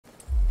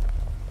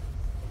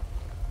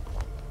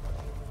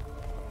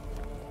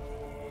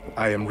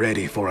I am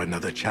ready for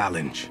another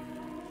challenge.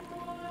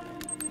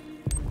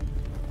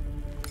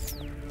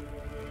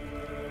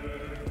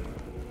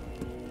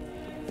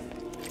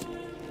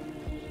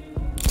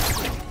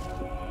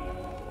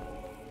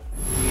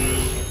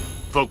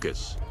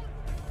 Focus.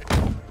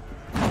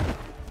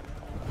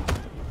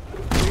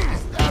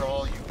 Is that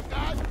all you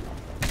got?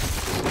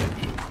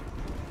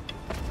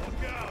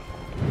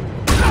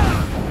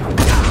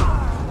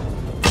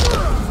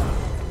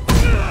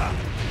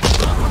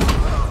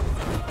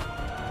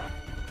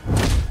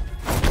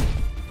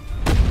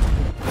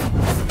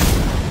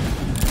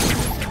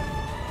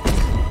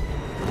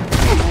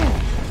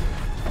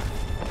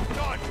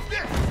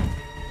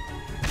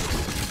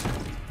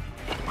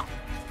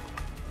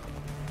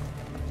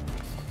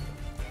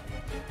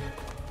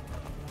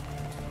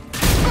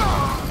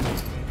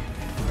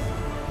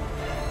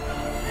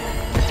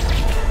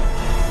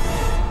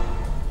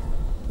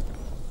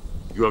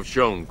 You have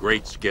shown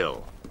great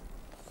skill.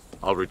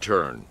 I'll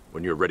return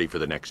when you're ready for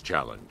the next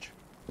challenge.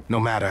 No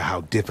matter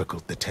how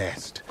difficult the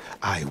test,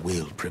 I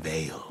will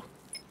prevail.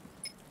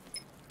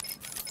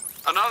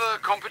 Another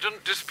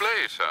competent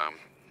display, sir.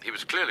 He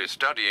was clearly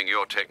studying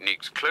your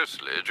techniques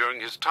closely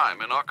during his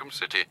time in Arkham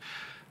City.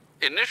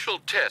 Initial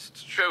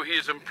tests show he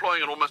is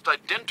employing an almost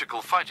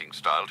identical fighting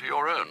style to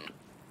your own.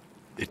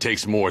 It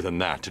takes more than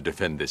that to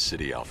defend this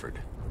city, Alfred.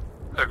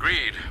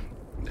 Agreed.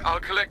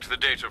 I'll collect the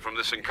data from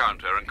this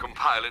encounter and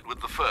compile it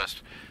with the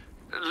first.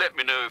 Let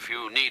me know if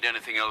you need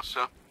anything else,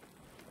 sir.